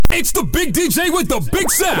It's the big DJ with the big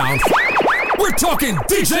sound. We're talking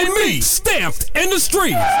DJ Me, stamped in the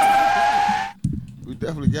street. We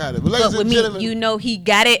definitely got it. But But with me, you know he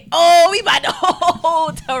got it. Oh, we about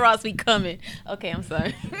to tell Ross we coming. Okay, I'm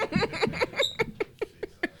sorry.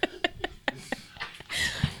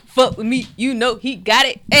 Fuck with me, you know he got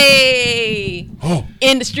it. Hey,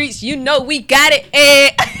 in the streets, you know we got it.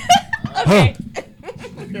 Hey. Okay.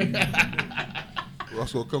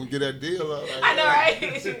 Ross gonna come get that deal up. I know, right?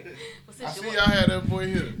 I see y'all had that boy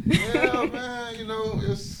here. Yeah, man. You know,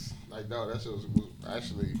 it's like, no, that shit was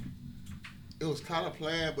actually. It was kind of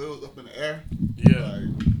planned, but it was up in the air. Yeah.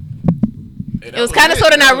 It was kind of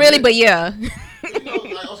sort of not really, but yeah. You know,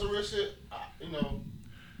 like on some real shit.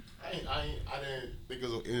 I didn't think it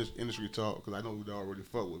was industry talk because I know he already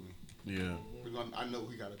fuck with me. Yeah. I know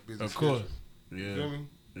he got a business. Of course. Schedule. Yeah. You feel me?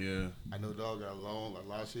 Yeah. I know dog got a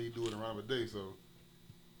lot of shit he do it around the day. So,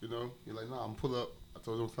 you know, he's like, nah, I'm pull up. I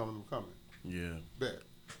told him I'm coming. Yeah. Bet.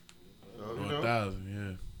 So, 1,000.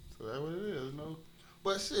 Yeah. So that's what it is, you know.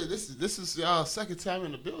 But shit, this is y'all second time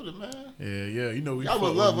in the building, man. Yeah. You know we. Y'all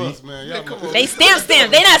would love us, man. Y'all They stamp.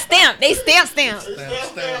 They not stamp. They stamp.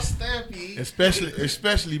 Stampy.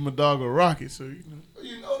 Especially my dog Rocket. So you know.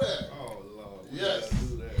 You know that. Oh Lord. Yes.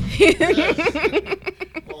 Yes.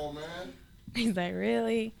 Come on, man. He's like,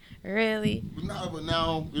 really? But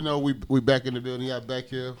now, you know, we back in the building. Y'all back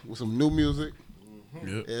here with some new music.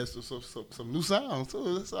 Yep. Yeah, some new sounds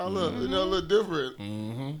too. That's all a little different.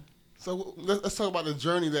 Mm-hmm. So let's talk about the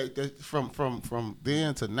journey that from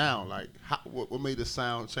then to now. Like, what made the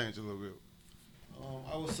sound change a little bit?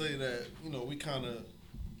 I would say that, you know, we kind of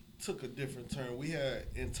took a different turn. We had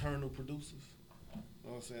internal producers, you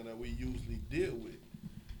know what I'm saying, that we usually deal with.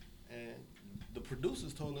 And the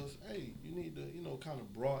producers told us, hey, you need to, you know, kind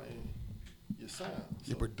of broaden your sound. So,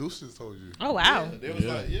 Your producers told you. Oh, wow. Yeah, they was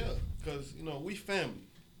like, because, you know, we family.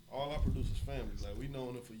 All our producers family. Like, we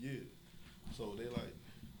known them for years. So they like,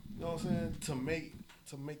 you know what I'm saying,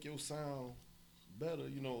 to make your sound better,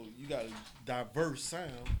 you know, you got a diverse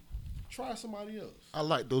sound. Try somebody else. I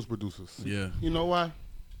like those producers. Yeah. You know why?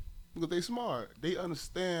 Because they smart. They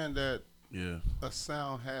understand that a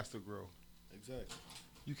sound has to grow. Exactly.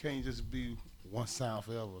 You can't just be one sound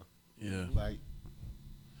forever. Yeah. Like,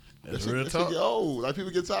 That's that real shit talk. get old. Like,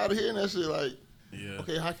 people get tired of hearing that shit. Like, Yeah.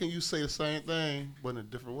 okay, how can you say the same thing but in a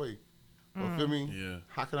different way? You feel me? Yeah.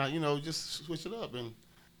 How can I, you know, just switch it up? And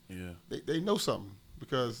Yeah. they know something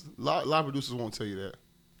because a lot of producers won't tell you that.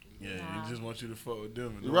 Yeah. You just want you to fuck with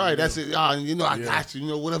them. And Right, that's it. You know, I Yeah. got you. You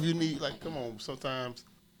know, whatever you need. Like, come on. Sometimes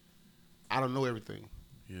I don't know everything.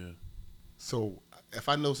 Yeah. So if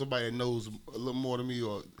I know somebody that knows a little more than me,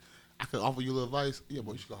 or I can offer you a little advice, yeah,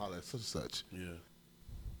 boy, you should go holler at such and such. Yeah.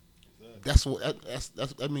 That's what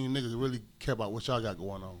that means niggas really care about what y'all got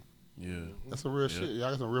going on. Yeah. That's some real shit. Y'all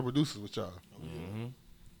got some real producers with y'all. Mm-hmm.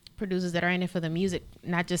 Producers that are in it for the music,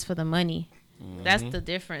 not just for the money. That's the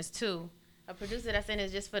difference too. A producer that's in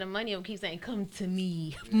it just for the money will keep saying, "Come to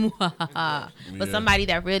me," but somebody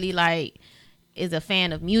that really like is a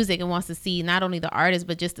fan of music and wants to see not only the artist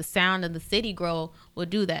but just the sound of the city grow will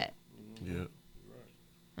do that. Yeah.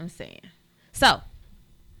 I'm saying. So,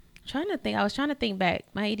 I was trying to think back.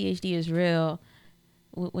 My ADHD is real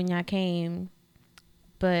when y'all came,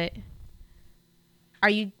 but are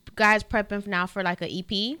you guys prepping now for like an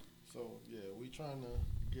EP? So, yeah, we trying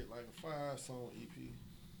to get like a 5-song EP.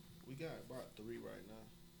 We got about 3 right now.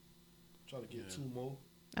 Try to get 2 more.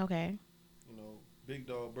 Okay. You know, Big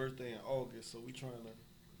Dog birthday in August, so we trying to,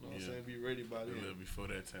 you know what I'm saying, be ready by A then. little before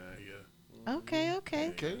that time. Yeah. Okay.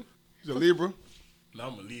 Okay. You a Libra? No,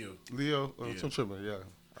 I'm a Leo. Leo? Yeah. Some tripping, yeah.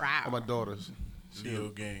 Wow. All my daughters. Leo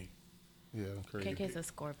gang. Yeah, crazy. KK's a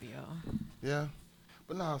Scorpio. Yeah.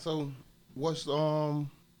 But nah, so what's gonna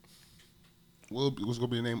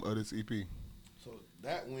be the name of this EP? So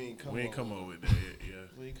that we ain't come We ain't up come with. up with that yet. Yeah.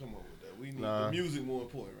 We ain't come up with that. We need Nah. the music more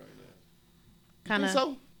important right now. Kind of.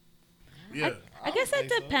 So? Yeah. I guess would it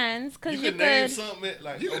say so. depends because You you could name could. something that,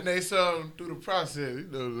 like, You can name something through the process. You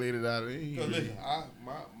know, laid it out. Cause listen,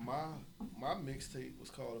 my mixtape was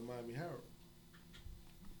called the Miami Herald.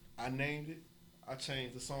 I named it. I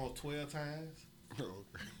changed the song 12 times,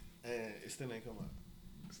 and it still ain't come out.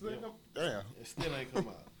 Damn. It still ain't come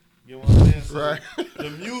out. You know what I'm saying? So Right.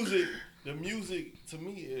 the music to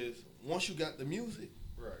me is once you got the music,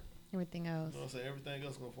 Right. Everything you else. know what I'm saying? Everything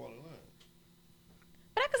else gonna fall in line.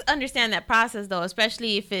 But I can understand that process though,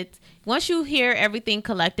 especially if it's once you hear everything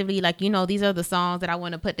collectively, like, you know, these are the songs that I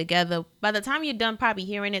want to put together. By the time you're done probably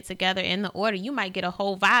hearing it together in the order, you might get a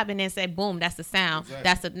whole vibe and then say, boom, that's the sound.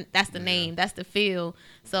 Exactly. That's the name. That's the feel.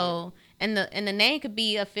 So And the name could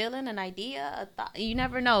be a feeling, an idea, a thought. You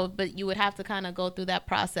never know, but you would have to kind of go through that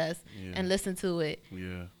process and listen to it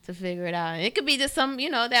to figure it out. And it could be just some,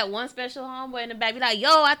 that one special homeboy in the back be like,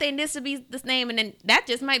 yo, I think this should be this name. And then that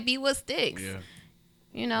just might be what sticks,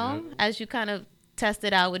 as you kind of test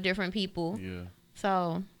it out with different people. Yeah.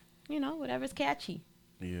 So, whatever's catchy.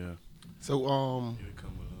 Yeah. So,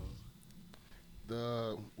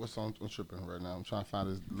 what song I'm tripping right now? I'm trying to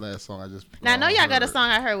find this last song I just. Now I know y'all got a song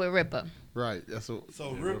I heard with Ripper. Right. That's what.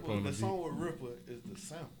 So Ripper, the song with Ripper is the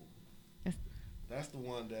sample. That's the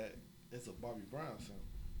one that it's a Bobby Brown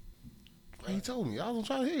sample. He told me. I was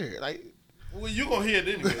trying to hear it. Like, well, you gonna hear it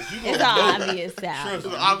anyway. It's an obvious sound. It's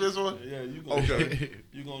an obvious one. Yeah, you gonna okay.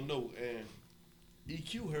 You gonna know. And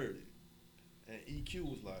EQ heard it, and EQ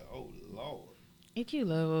was like, "Oh Lord." EQ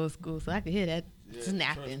love old school, so I could hear that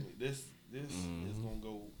snapping. This is gonna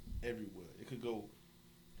go everywhere. It could go.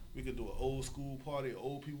 We could do an old school party, an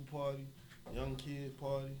old people party, young kid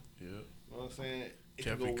party. Yeah. You know what I'm saying? It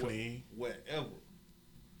Kept could go clean. Wherever.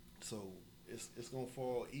 So it's gonna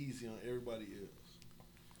fall easy on everybody else.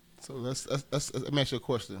 So let me ask you a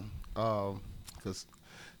question. Because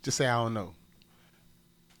just say I don't know.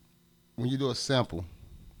 When you do a sample,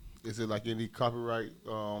 is it like any copyright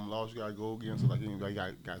laws you gotta go against? Like anybody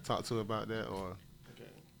got to talk to about that or? Okay.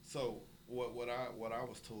 So what I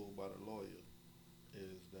was told by the lawyer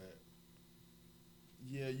is that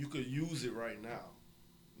you could use it right now.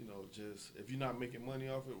 Just if you're not making money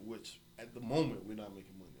off it, which at the moment we're not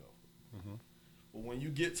making money off it. Mm-hmm. But when you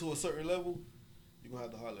get to a certain level, you're gonna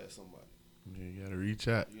have to holler at somebody. Yeah, you gotta reach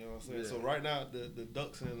out. You know what I'm saying? Yeah. So right now the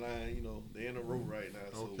ducks in line, they're in a row right now.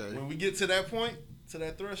 So when we get to that point, to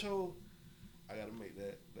that threshold, I gotta make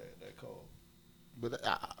that call. But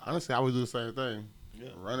honestly, I would do the same thing. Yeah.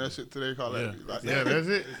 Run that shit till they call it. Like, that's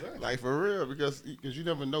it. Exactly. Like for real, because you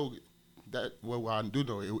never know that. Well, I do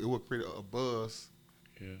know it will create a buzz.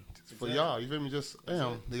 Yeah. For y'all, you feel me? Just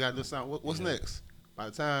they got this sound. What's next? By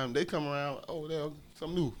the time they come around, there's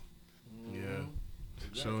something new. Mm-hmm. Yeah.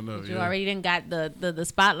 Exactly. Sure enough. You already done got the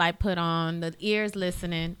spotlight put on, the ears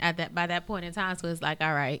listening by that point in time. So it's like,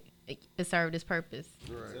 all right, it served its purpose.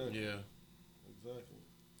 Right. Exactly. Yeah. Exactly.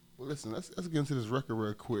 Well, listen, let's get into this record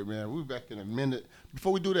real quick, man. We'll be back in a minute.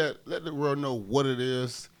 Before we do that, let the world know what it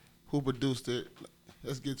is, who produced it.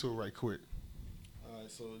 Let's get to it right quick. All right,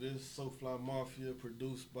 so this is SoFly Mafia,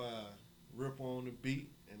 produced by Ripper on the beat,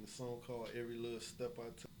 and the song called Every Little Step I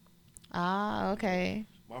Take. Ah, okay.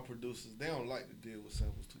 My producers, they don't like to deal with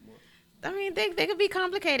samples too much. I mean, they could be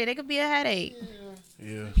complicated. They could be a headache.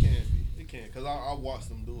 Yeah. It can be. It can. Because I watched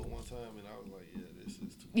them do it one time, and I was like, this is too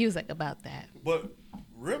much. You was like, about that. But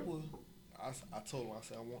Ripper, I told him, I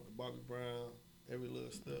said, I want the Bobby Brown, Every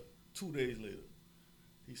Little Step. 2 days later,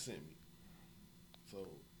 he sent me. So,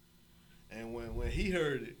 and when he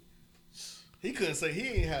heard it, he couldn't say, he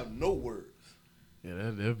ain't have no words. Yeah,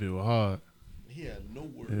 that bit was hard. He had no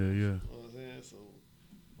words. Yeah. You know what I'm saying? So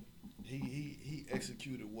he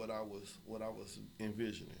executed what I was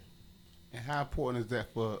envisioning. And how important is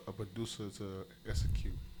that for a producer to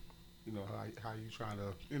execute? How you trying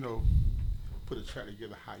to, put a track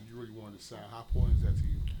together how you really want it to sound. How important is that to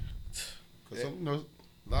you? Because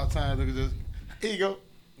a lot of times niggas just, here you go.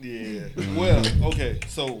 Yeah. Well, okay.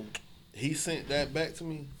 So he sent that back to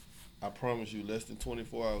me. I promise you, less than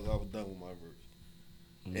 24 hours, I was done with my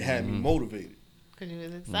verse. It had me motivated. Cause you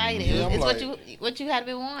was excited. Yeah, it's like, what you had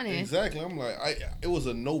been wanting. Exactly. I'm like, it was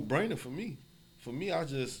a no-brainer for me. For me, I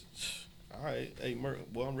just, all right, hey,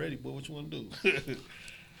 Merk, boy, I'm ready. Boy, what you want to do? You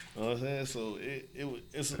know what I'm saying? So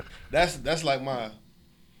that's like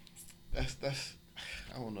that's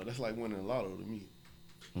I don't know. That's like winning a lotto to me.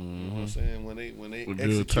 You know what I'm saying? When they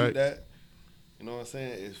execute that, you know what I'm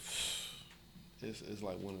saying? It's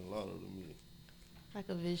like winning a lotto to me. Like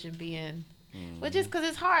a vision being. But just because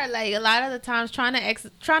it's hard, like a lot of the times trying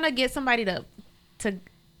to get somebody to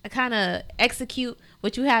kind of execute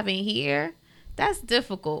what you have in here, that's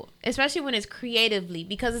difficult, especially when it's creatively,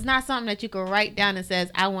 because it's not something that you can write down and says,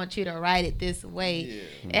 I want you to write it this way.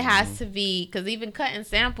 Yeah. It has to be, because even cutting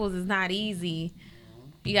samples is not easy.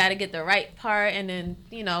 You got to get the right part and then,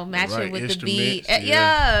 match it with the beat.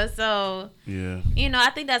 Yeah. So,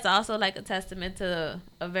 I think that's also like a testament to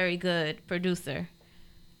a very good producer.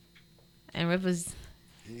 And Ripper's,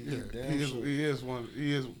 he is one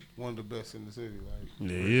of the best in the city. Like,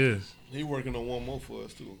 yeah, he is. He working on one more for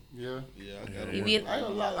us too. Yeah, I got him. I ain't gonna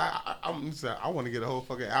lie. I want to get a whole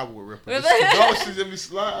fucking album with Ripper. Dog shit just be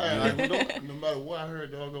sliding. Like, no matter what I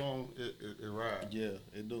heard, doggone it ride. Yeah,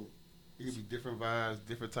 it do. It could be different vibes,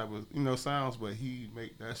 different type of sounds, but he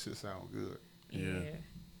make that shit sound good. Yeah.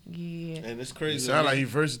 Yeah. And it's He crazy. sound like he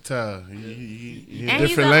versatile. He in And he's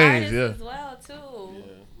different an lanes. artist Yeah. as well too.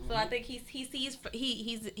 Yeah. So I think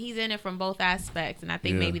he's in it from both aspects, and I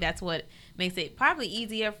think Yeah. maybe that's what makes it probably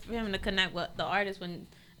easier for him to connect with the artist when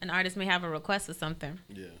an artist may have a request or something.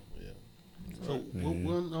 Yeah, yeah. So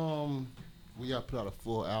when we got to put out a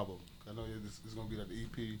full album, I know this is gonna be like the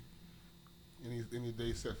EP. Any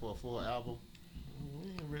day set for a full album? We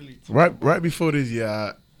ain't really Right before this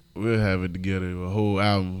year, we'll have it together, a whole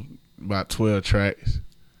album, about 12 tracks.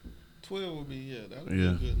 12 would be that'd be Yeah.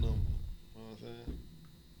 a good number. You know what I'm saying?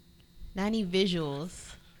 Now I need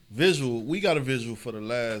visuals. Visual. We got a visual for the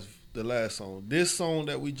last song. This song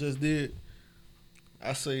that we just did,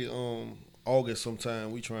 I say August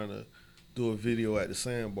sometime. We trying to do a video at the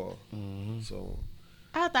Sandbar. So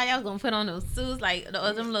I thought y'all was gonna put on those suits like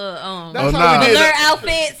them little That's Oh, how nah. we did alert it.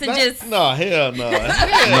 outfits and just Nah, hell no.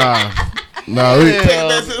 Nah, we, Yeah.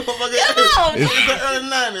 That's it, motherfucker. Yo! It's the early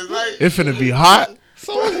 90s, right? it finna be hot.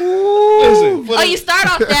 So listen, for Oh, the- you start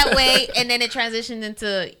off that way and then it transitions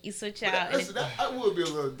into you switch out. And Listen, that would be a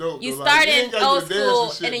little dope. you though. start you in ain't gotta old do the dance school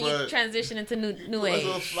shit, and then you but transition into new like age.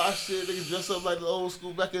 little fly shit, they can dress up like the old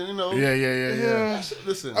school back in, Yeah. That shit-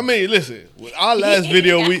 Listen, I mean, listen. With our last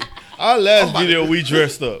video, we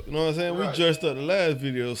dressed up. You know what I'm saying? Right. We dressed up the last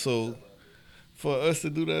video, so for us to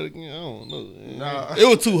do that again, I don't know. Nah. It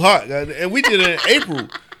was too hot, guys. And we did it in April.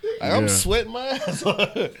 Like, I'm Yeah. sweating my ass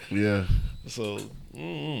off. Yeah. So,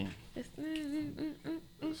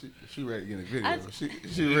 She ready to get in the video. I-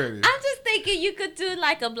 She ready. I'm just thinking you could do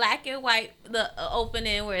like a black and white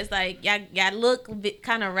opening where it's like y'all look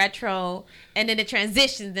kind of retro and then it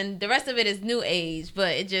transitions and the rest of it is new age, but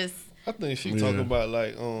it just I think she Yeah. talking about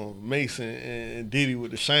like Mason and Diddy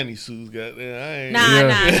with the shiny suits. Goddamn, I ain't.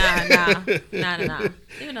 nah.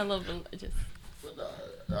 Even a little bit just.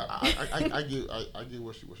 I get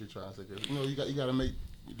what she trying to say. 'Cause, you got to make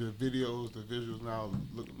the videos, the visuals now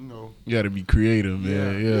look. You gotta be creative,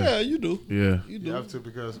 man. Yeah. Yeah, you do. Yeah. You You do. have to,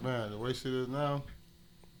 because man, the way shit is now,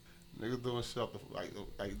 niggas doing shit off the,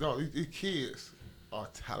 like dog. These kids are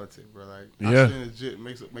talented, bro. Like Yeah. I seen legit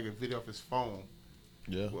make a video off his phone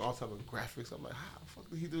Yeah. with all type of graphics. I'm like, how the fuck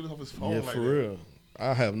did he do this off his phone? Yeah, like for that? real.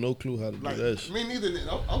 I have no clue how to do Like that shit. me neither.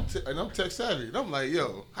 And I'm tech savvy. And I'm like,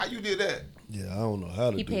 yo, how you did that? Yeah, I don't know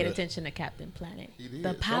how to He do paid that. attention to Captain Planet. He did,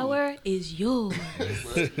 The power is yours.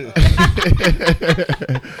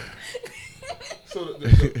 So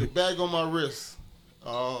the bag on my wrist,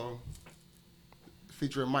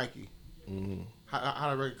 featuring Mikey. Mhm. How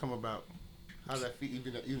did that record come about? How did that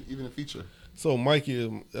even a feature? So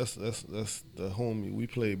Mikey, that's the homie. We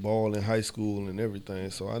played ball in high school and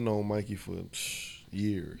everything. So I know Mikey for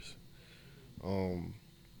years.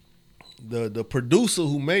 The producer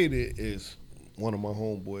who made it is one of my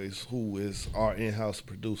homeboys, who is our in-house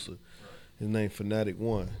producer. His name Fanatic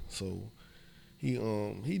One. So he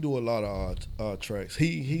do a lot of our tracks.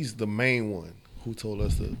 He's the main one who told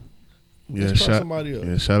us to Yeah, let's try somebody else.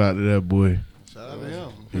 Yeah, shout out to that boy. Shout out to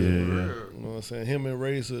him. Yeah. You know what I'm saying? Him and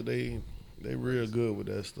Razor, they real good with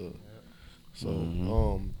that stuff.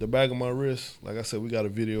 So the bag of my wrist, like I said, we got a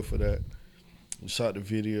video for that. We shot the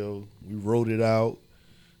video. We wrote it out.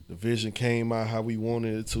 The vision came out how we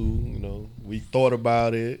wanted it to. You know, we thought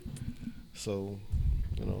about it. So,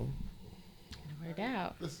 you know, Word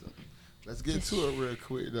out. Listen, let's get to it real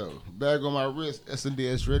quick though. Bag on my wrist,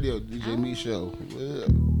 SNDS Radio, DJ Me Show. Yeah.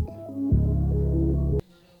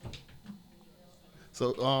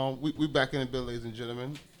 So we back in the building, ladies and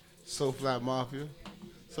gentlemen. Soulfly Mafia.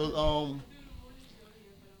 So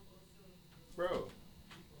bro.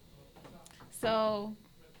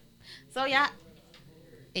 So y'all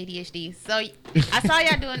ADHD. So I saw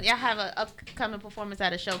y'all have an upcoming performance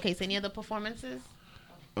at a showcase. Any other performances?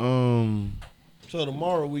 so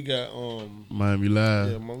tomorrow we got Miami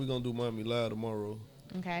Live. yeah, we gonna do Miami Live tomorrow.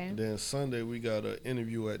 Okay. And then Sunday we got an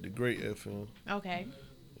interview at the Great FM. Okay.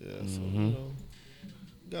 Yeah, so you know,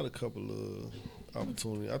 got a couple of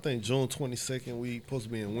opportunities. I think June 22nd we supposed to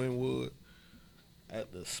be in Wynwood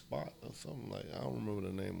at the spot or something like. I don't remember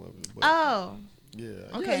the name of it, but Oh, yeah,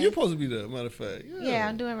 okay. yeah, you're supposed to be there. Matter of fact, yeah.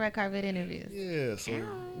 I'm doing red carpet interviews. Yeah, so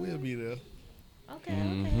we'll be there.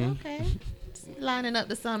 Okay. Lining up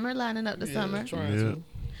the summer. Yeah, trying Yeah. to.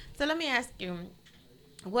 So let me ask you,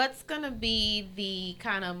 what's gonna be the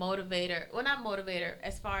kind of motivator? Well, not motivator,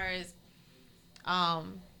 as far as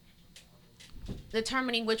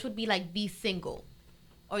determining which would be like the single,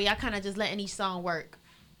 or y'all kind of just letting each song work.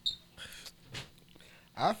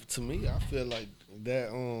 To me, I feel like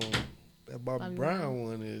that Bobby Bobby Brown Brown.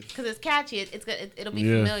 one is Cause it's catchy. It's good. It'll be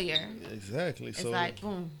Yeah. familiar. exactly. It's So like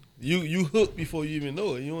boom. you hook before you even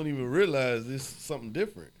know it. You don't even realize this is something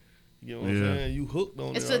different. You know what I'm Yeah. saying? You hooked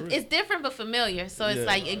on It's it already. it's different but familiar. So it's Yeah.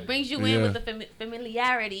 like it brings you in Yeah. with the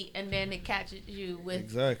familiarity, and then it catches you with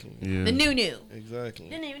Exactly. Yeah. the new. The Exactly.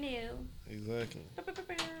 new. Exactly.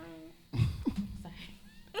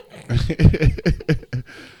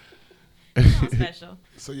 Sounds special.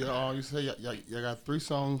 So you say you got 3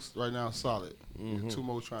 songs right now solid. Mm-hmm. 2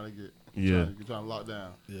 more trying to get Yeah. trying to lock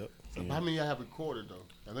down. Yep. So how many y'all have recorded though?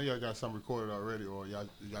 I know y'all got some recorded already, or y'all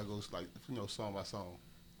go like song by song.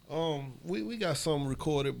 We got some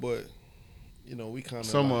recorded, but you know we kind of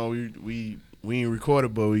Some we ain't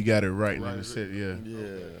recorded, but we got it right in Right. the set. Yeah.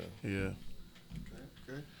 yeah.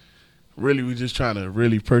 Okay. Really, we just trying to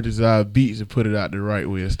really purchase our beats and put it out the right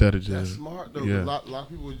way instead of That's just smart though. yeah. A lot of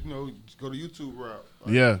people just go to YouTube route.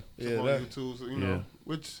 Yeah. Yeah, On that- YouTube, so, Yeah.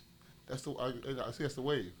 which that's the I see that's the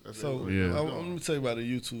wave. That's So the wave. Yeah. let me tell you about the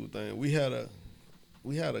YouTube thing. We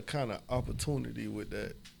had a kind of opportunity with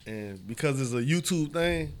that, and because it's a YouTube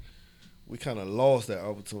thing, we kind of lost that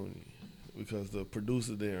opportunity because the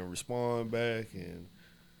producer didn't respond back, and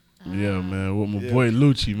Yeah, man. With my Yeah. boy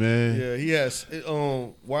Lucci, man. yeah, he has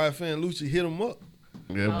YFN Lucci hit him up.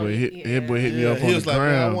 Yeah, Oh, boy, yeah. boy hit me Yeah, up he on was the like, man,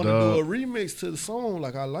 I ground, want to dog. do a remix to the song.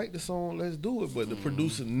 Like, I like the song, let's do it. But the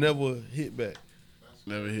producer never hit back.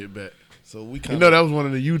 Never hit back. So we You kind know, that was one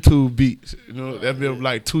of the YouTube beats. You know, that been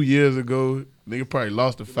like 2 years ago. Nigga probably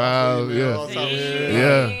lost the files. email, all Yeah. type of shit.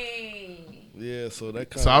 Yeah. yeah. So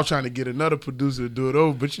that kind So I was trying to get another producer to do it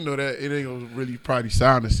over, but you know that it ain't gonna really probably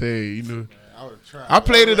sound the same. You know, I would try. I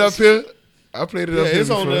played it up here. I played it yeah, up here. it's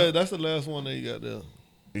on before. there. That's the last one that you got there.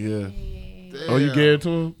 Yeah. Damn. Oh, you gave it to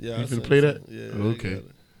him? Yeah, You I finna sent play it to that? him. Yeah. Oh, they okay. got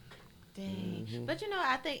it. Dang. But you know,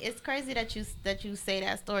 I think it's crazy that you say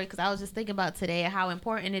that story, because I was just thinking about today how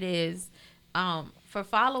important it is for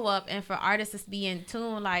follow up and for artists to be in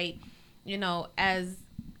tune, like, you know, as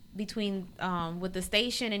between with the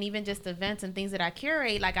station and even just events and things that I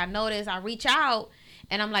curate. Like, I notice I reach out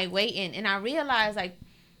and I'm like waiting, and I realize like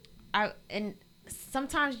and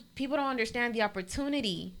sometimes people don't understand the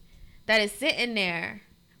opportunity that is sitting there,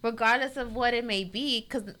 regardless of what it may be,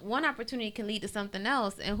 because one opportunity can lead to something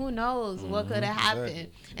else, and who knows what could have happened.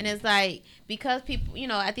 Exactly. And it's like, because people, you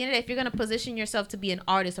know, at the end of the day, if you're going to position yourself to be an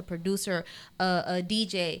artist, a producer, a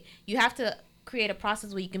DJ, you have to create a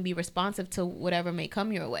process where you can be responsive to whatever may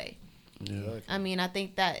come your way. Yeah. I mean, I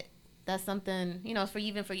think that's something, you know, for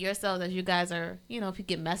even for yourselves, as you guys are, you know, if you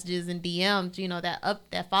get messages and DMs, you know,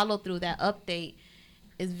 that follow through, that update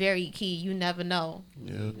is very key. You never know.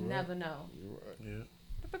 Yeah. You never know.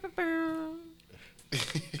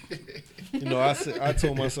 You know, I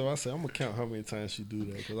told myself, I'm gonna count how many times she do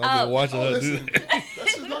that because I've Oh. been watching her do Listen, that. that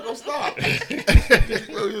shit's not gonna stop.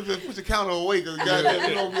 You just put your counter away because goddamn,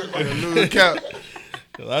 you know, like a little count.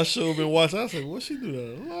 Cause I sure been watching. I said, what she do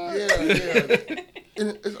that? a lot? Yeah.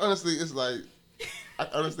 And it's honestly, it's like I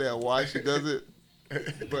understand why she does it,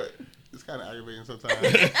 but it's kind of aggravating sometimes.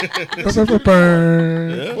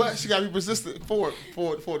 Yeah. But she gotta be persistent for it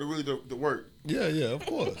to really to work. Yeah, of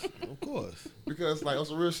course, of course. Because like on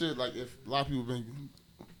some real shit, like if a lot of people been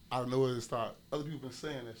out of nowhere to start, other people been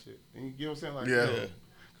saying that shit, and you get what I'm saying? Like, Yeah. yo,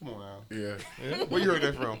 come on now. Yeah. Where you heard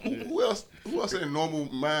that from? Who else in a normal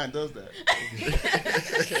mind does that?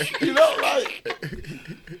 You know, like.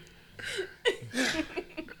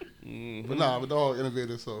 But nah, but all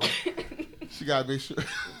innovative, so she gotta make sure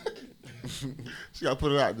she gotta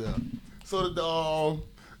put it out there. So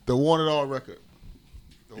the Want It All record,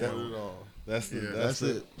 the Want It All. That's the, Yeah, that's that's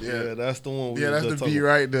it. it. Yeah, that's the one. We Yeah, was that's the just beat talking-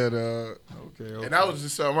 right there, dog. Okay. And that was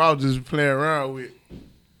just something I was just playing around with.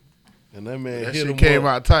 And that man That hit shit him came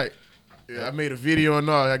up. out tight. Yeah, I made a video and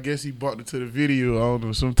all. I guess he bumped it to the video. I don't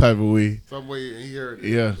know, some type of way. Some way, and he heard it.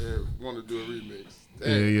 Yeah. And wanted to do a remix. Yeah,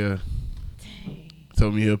 Damn. yeah.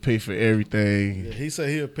 Told me he'll pay for everything. Yeah, he said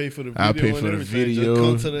he'll pay for the video. I'll pay and for the everything. video. Just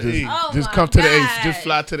come to the Just- E. Oh Just my come to the God. A. Just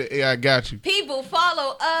fly to the A. I got you. People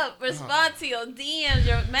follow up, respond to your DMs,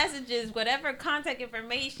 your messages, whatever contact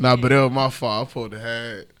information. Nah, but that was my fault. I supposed to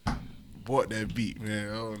have bought that beat, man.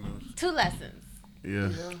 I don't know. 2 lessons. Yeah.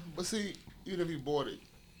 Yeah, but see, even if you bought it,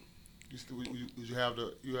 you still you have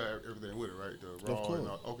everything with it, right? The raw course. and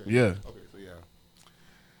all. Okay. Yeah. Okay, so yeah.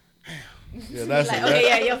 Yeah, that's Like, that, okay,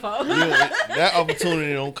 yeah, your fault. that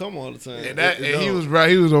opportunity don't come all the time. And, that, It and he don't. was right.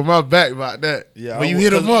 He was on my back about that. Yeah, When I you was-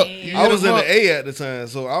 hit him up, I you I hit was him in up. the A at the time,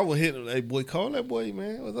 so I would hit him. Hey, boy, call that boy,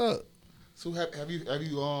 man. What's up? So have you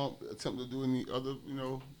attempted to do any other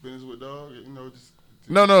business with dog? Just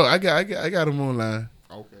No, I got him online.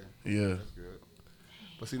 okay. Yeah. That's good.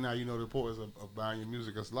 But see, now you know the importance of buying your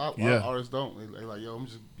music. Cause a lot Yeah. of artists don't. They like, yo, I'm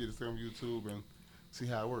just get this thing on YouTube and see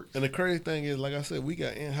how it works. And the crazy thing is, like I said, we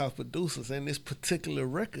got in-house producers, and this particular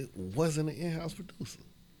record wasn't an in-house producer.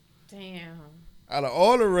 Damn. out of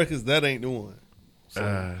all the records, that ain't the one. So,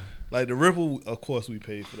 Uh, like the Ripple, of course we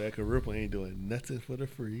paid for that because Ripple ain't doing nothing for the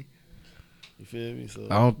free. You feel me? So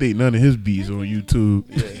I don't think none of his beats on YouTube.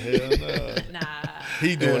 yeah, hell nah. Nah.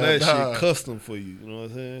 He doing Yeah, that nah. shit custom for you. You know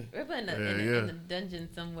what I'm saying? Ripper in the, Yeah, in, the, yeah. in the dungeon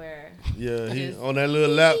somewhere. Yeah, he Just- on that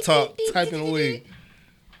little laptop typing away.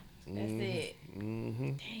 That's it.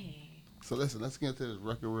 Mm-hmm. Dang. So listen, let's get into this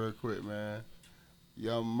record real quick, man.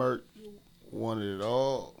 Young Merc wanted it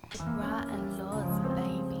all. Rotten Lords,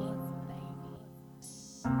 baby.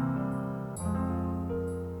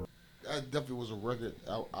 That definitely was a record.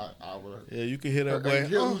 I would. Yeah, you can hear I that boy.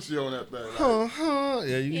 hear Lucio on that thing. Like,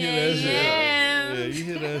 Yeah, you can Yeah, hear that shit. yeah. Yeah, you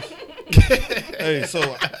hear that. Hey, so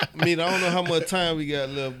I mean, I don't know how much time we got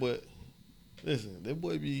left, but listen, that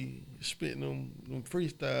boy be spitting them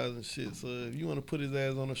freestyles and shit. So if you want to put his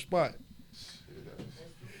ass on the spot,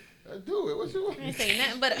 do it. What you want? I ain't say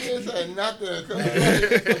nothing but You didn't say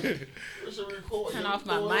nothing. We should record. turn you off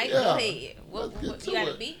my record. mic. Yeah. Go ahead. What, Let's get what, to you got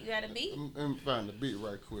it. a beat? You got a beat? Let me find the beat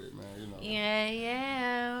right quick, man. You know. Yeah,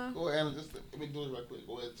 yeah. Go ahead and just let me do it right quick.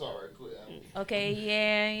 Go ahead and talk right quick. Anna. Okay,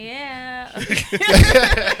 yeah, yeah.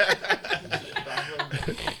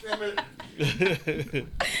 Damn it.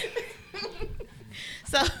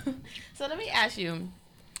 So let me ask you.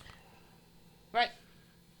 Right.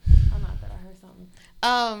 Oh no, I thought I heard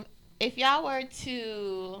something. If y'all were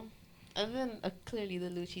to, other than clearly the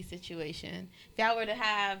Lucci situation, if y'all were to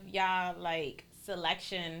have y'all like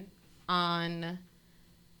selection on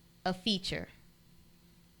a feature,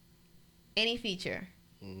 any feature,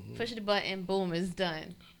 push the button, boom, it's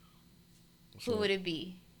done. Who would it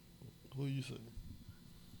be? who you say?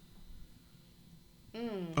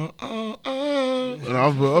 Mm.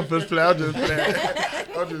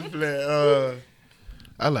 I'm just playing.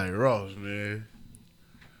 I like Ross, man.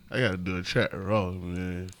 I gotta do a track with Ross,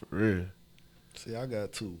 man, for real. See, I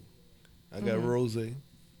got two. I got Rose. I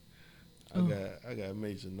got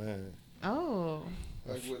Major 9. Oh.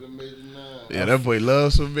 Like with the Major 9. Yeah, that boy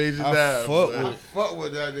loves some Major I 9. fuck boy. I with- fuck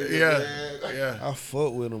with that nigga, Yeah, man. yeah. I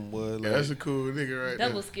fuck with him, boy. Yeah, Like, that's a cool nigga right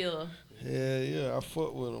Double there. skill. yeah, I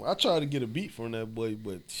fuck with him. I tried to get a beat from that boy,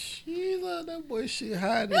 but Jesus, that boy shit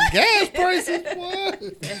higher than gas prices,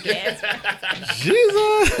 boy. Yes.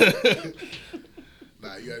 Jesus.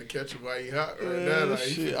 Nah, you gotta catch him while he hot right Man, now. Like,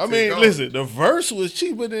 he shit. finna I take mean, off. listen, the verse was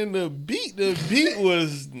cheaper than the beat. The beat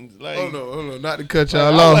was like, Hold on, not to cut like,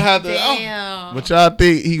 y'all I would off. have to. Damn. But y'all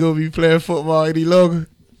think he gonna be playing football any longer?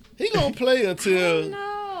 He gonna play until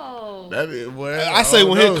No. That is, boy. I say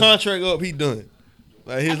when his contract up, he done.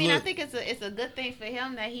 Like his I mean, I look, think it's a good thing for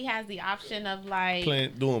him that he has the option of like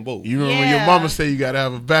playing doing both. You remember when your Yeah. mama say you gotta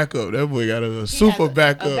have a backup? That boy got a he super has a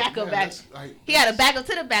backup. backup. That's like, He had a backup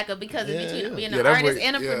to the backup because Yeah, it's between yeah. being Yeah, an that artist boy-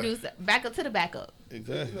 and a yeah. producer. Backup to the backup.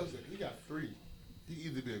 Exactly. he got three. He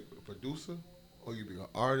either be a producer, or you be an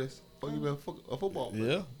artist, or you be a football player.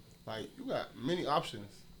 Yeah, Like, you got many options.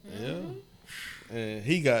 yeah. And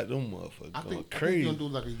he got them motherfuckers I going think crazy. he's going to do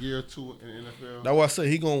like a year or two in the NFL. That's why I say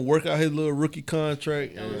he gonna work out his little rookie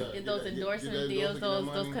contract. Those, And, Yeah. those Get that endorsement deals, endorsement, get that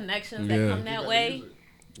those money. connections Yeah. that come He that got way. music.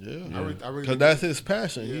 yeah, I really because think that's his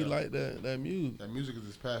passion. He Yeah. like that music. that music is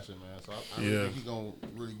his passion, man. So I Yeah. really think he's going to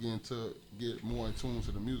really get more in tune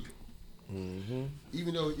to the music. Mm-hmm.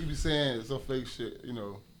 Even though he be saying some fake shit, you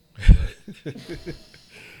know.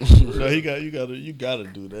 No, you gotta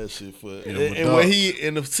do that shit for. Yeah, and but and dog- when he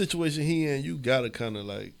in the situation he in, you gotta kind of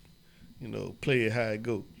like, play it how it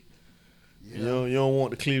go. Yeah. You don't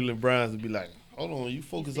want the Cleveland Browns to be like, hold on, you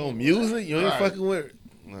focus on music, you ain't Right. fucking with.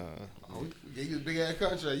 Nah, Oh, we gave you a big ass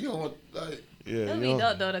contract. You don't want, like, yeah, It would you be don't-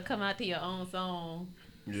 dope though to come out to your own song.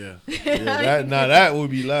 Yeah. yeah, that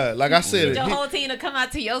would be live. Like I said, Your he- whole team to come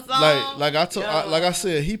out to your song. like I Yo.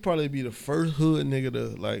 said, he probably be the first hood nigga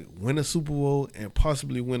to like win a Super Bowl and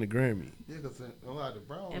possibly win a Grammy. yeah, because a lot of the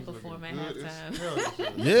Browns And looking perform at good as halftime. hell this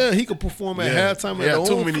year. Yeah, he could perform at halftime. He at got the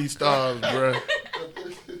too old- many stars, bro.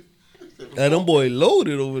 And them boy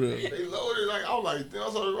loaded over there. They loaded, like, I was like,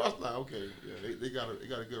 I saw the roster, like, okay, yeah, they got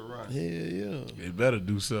a good run. Yeah. They better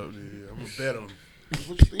do something. I'm gonna bet on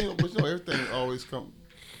him. But everything always come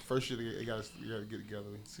first year. You gotta get together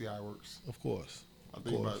and see how it works. Of course. I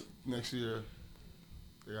think course. about next year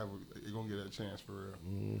they're gonna get that chance for real.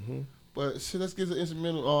 Mm-hmm. But shit, let's get the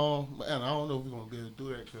instrumental. Man, I don't know if we're gonna be able to do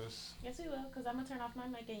that because Yes, we will, because I'm going to turn off my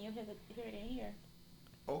mic and you'll hear it in here.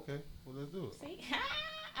 okay, well let's do it. See?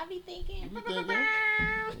 I be thinking. You be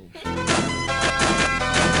thinking?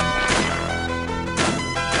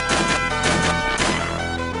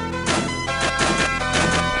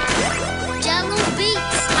 Jello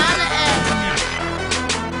Beats, holla at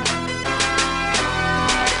me.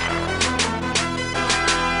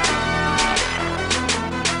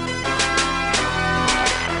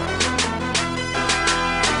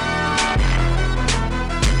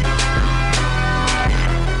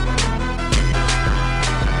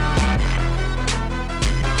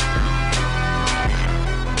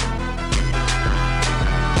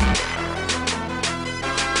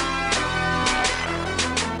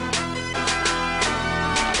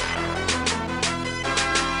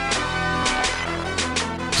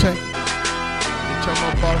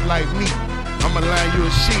 like me. I'ma line you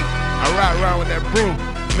a sheet. I ride around with that broom.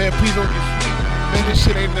 Man, please don't get sweet. Man, this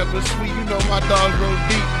shit ain't never sweet. You know my dogs roll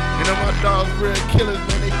deep. You know my dogs real killers,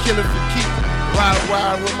 man. They killin' for keeps. Ride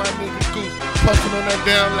wild with my nigga Goose. Puffin' on that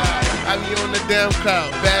damn line. I be on the damn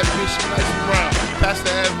crowd. Bad bitch, she nice and round. Pass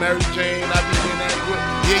the ass Mary Jane. I be in that whip.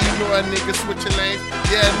 Yeah, you know a nigga switching lanes.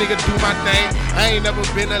 Yeah, a nigga do my thing. I ain't never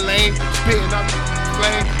been a lane. Spitting up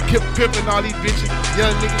flame. Keep pimping all these bitches.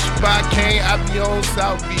 Young niggas spy cane. I be on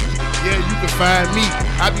South Beach. Yeah, you can find me.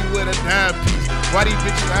 I be with a dime piece. Why these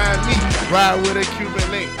bitches eyeing me? Ride with a Cuban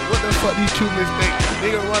link. What the fuck these Cubans think?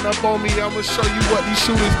 Nigga run up on me, I'ma show you what these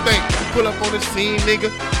shooters think. Pull up on the scene, nigga.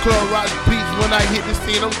 Club Rocks Beach. When I hit the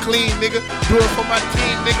scene, I'm clean, nigga. Do it for my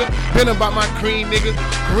team, nigga. Been about my cream, nigga.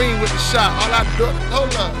 Green with the shot. All I do,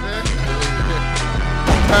 hold up, man.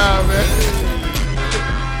 Man.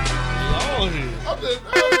 I'm just,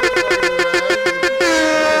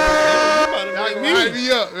 Hype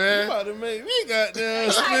me up, man. You about to make me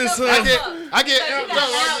goddamn spit some. I get amped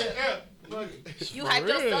up. You hyped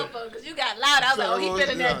yourself up because you got loud. I was like, oh, he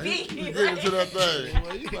feeling that beat. You get into that thing.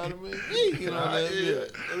 Well, you about to make me get on that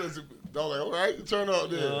bit. Listen, I'm like, all right, turn up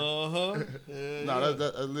there. Uh-huh. Nah,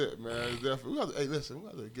 that's lit, man. It's definitely. Hey, listen, we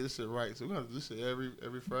got to get this shit right. So we got to do this shit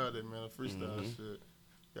every Friday, man. Freestyle shit.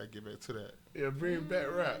 Gotta get back to that. Yeah, bring back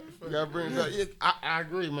rap. You gotta bring back. Yeah, I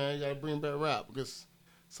agree, man. You gotta bring back rap because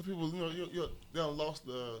some people, you know, they done lost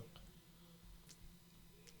the.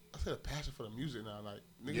 I said a passion for the music now. Like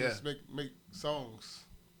niggas just make songs.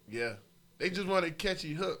 Yeah, they just want a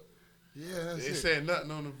catchy hook. Yeah, that's They it. saying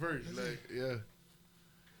nothing on the verse. Like, yeah.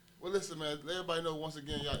 Well, listen, man. Let everybody know once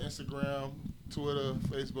again, y'all Instagram, Twitter,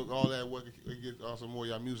 Facebook, all that. Where can get some more of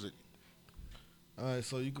y'all music. All right,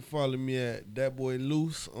 so you can follow me at Dat Boy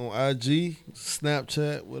Loose on IG,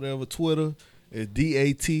 Snapchat, whatever, Twitter. It's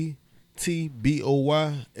DATTBOYLOOSE.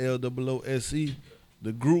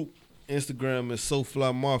 The group Instagram is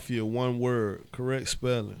SoFly Mafia, one word, correct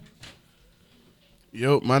spelling.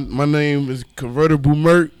 Yo, my name is Convertible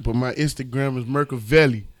Merc, but my Instagram is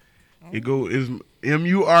Mercavelli. It is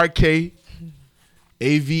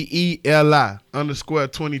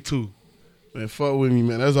MURKAVELI_22. Man, fuck with me,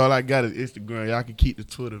 man. That's all I got is Instagram. Y'all can keep the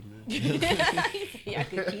Twitter, man. Y'all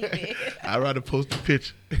can keep it. I'd rather post a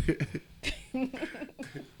picture. Well,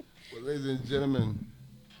 ladies and gentlemen,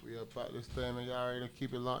 we are about this thing, and y'all already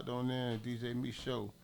keep it locked on there. DJ Me Show.